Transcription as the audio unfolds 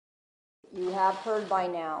You have heard by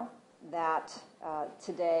now that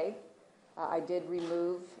today I did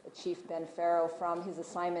remove Chief Ben Fairow from his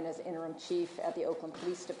assignment as interim chief at the Oakland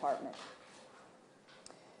Police Department.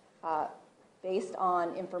 Based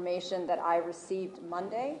on information that I received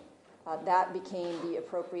Monday, that became the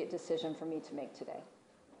appropriate decision for me to make today.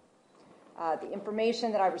 The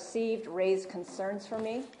information that I received raised concerns for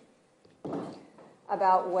me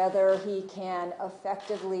about whether he can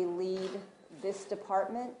effectively lead this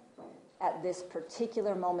department at this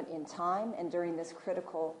particular moment in time and during this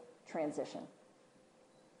critical transition.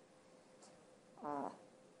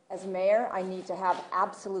 As mayor, I need to have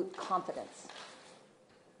absolute confidence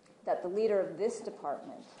that the leader of this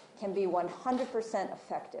department can be 100%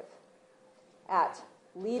 effective at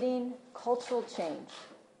leading cultural change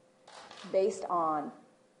based on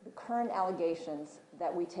the current allegations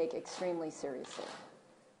that we take extremely seriously.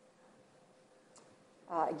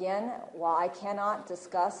 Again, while I cannot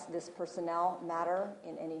discuss this personnel matter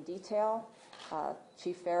in any detail,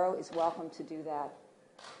 Chief Fairow is welcome to do that.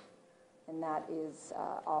 And that is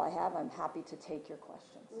all I have. I'm happy to take your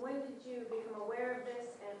questions. When did you become aware of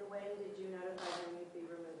this, and when did you notify them you'd be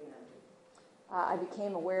removing them? I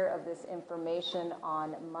became aware of this information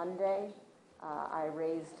on Monday. I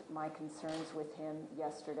raised my concerns with him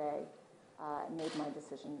yesterday, made my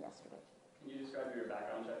decision yesterday. Can you describe your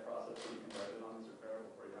background check process that you conducted on Mr. Fairow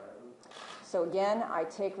before you hired him? So again, I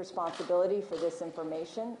take responsibility for this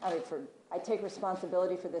information. I take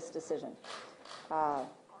responsibility for this decision.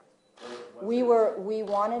 We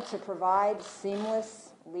wanted to provide seamless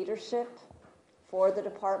leadership for the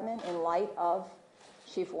department in light of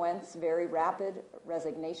Chief Wentz's very rapid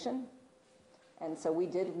resignation. And so we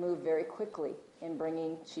did move very quickly in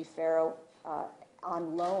bringing Chief Fairow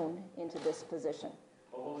on loan into this position.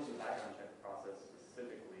 Well, what was the background check process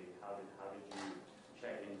specifically? How did you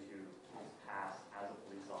check into his past as a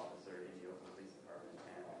police officer in the Oakland Police Department,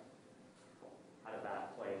 and how did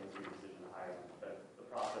that play into your decision to hire him?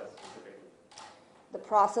 The process specifically. The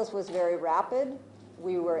process was very rapid.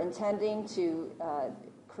 We were intending to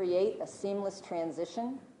create a seamless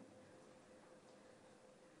transition.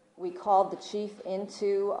 We called the chief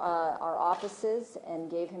into our offices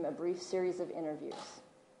and gave him a brief series of interviews.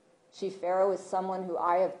 Chief Fairow is someone who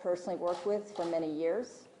I have personally worked with for many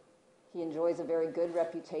years. He enjoys a very good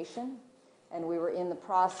reputation, and we were in the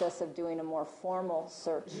process of doing a more formal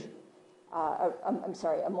search,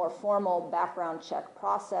 a more formal background check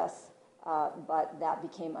process, but that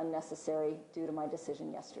became unnecessary due to my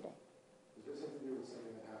decision yesterday. Is this something to do with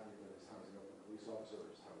something that happened during his time as an Oakland police officer, or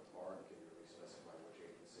just how it's barred? Can you really specify which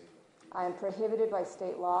agency? I am prohibited by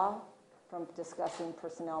state law from discussing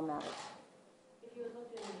personnel matters. If you had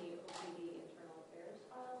looked in the OPD internal affairs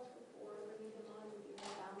files before bringing them on, would you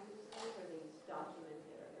have found these things? Are these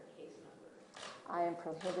documented? Are there case numbers? I am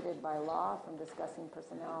prohibited by law from discussing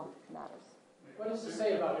personnel matters. What does it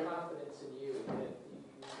say about confidence in you that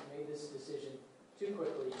you made this decision too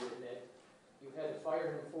quickly, you admit? You've had to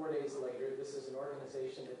fire him 4 days later. This is an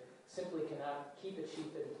organization that simply cannot keep a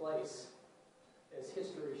chief in place, as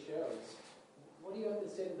history shows. What do you have to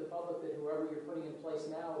say to the public that whoever you're putting in place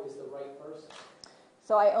now is the right person?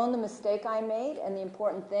 So I own the mistake I made, and the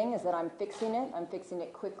important thing is that I'm fixing it. I'm fixing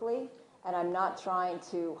it quickly, and I'm not trying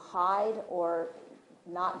to hide or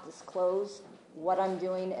not disclose what I'm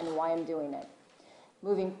doing and why I'm doing it.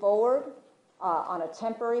 Moving forward, on a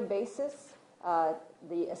temporary basis,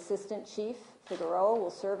 the assistant chief, Fairow,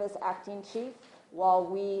 will serve as acting chief while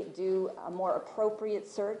we do a more appropriate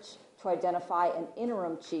search to identify an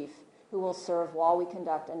interim chief who will serve while we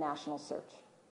conduct a national search.